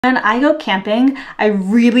When I go camping, I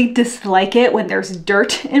really dislike it when there's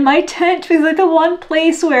dirt in my tent, because like the one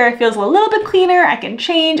place where it feels a little bit cleaner, I can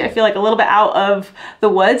change, I feel like a little bit out of the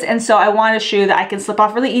woods, and so I want a shoe that I can slip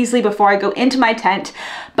off really easily before I go into my tent.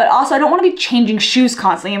 But also I don't want to be changing shoes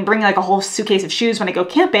constantly and bringing like a whole suitcase of shoes when I go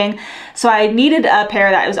camping. So I needed a pair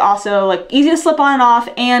that was also like easy to slip on and off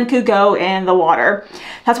and could go in the water.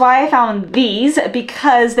 That's why I found these,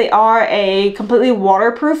 because they are a completely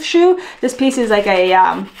waterproof shoe. This piece is like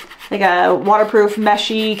a waterproof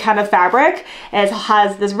meshy kind of fabric. It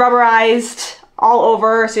has this rubberized all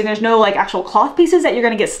over, so there's no like actual cloth pieces that you're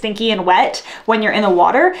gonna get stinky and wet when you're in the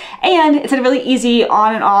water. And it's a really easy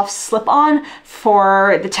on and off slip on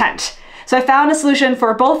for the tent. So I found a solution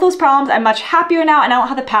for both those problems. I'm much happier now, and I don't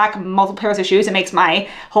have to pack multiple pairs of shoes. It makes my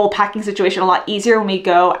whole packing situation a lot easier when we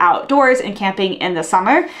go outdoors and camping in the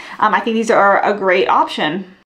summer. I think these are a great option.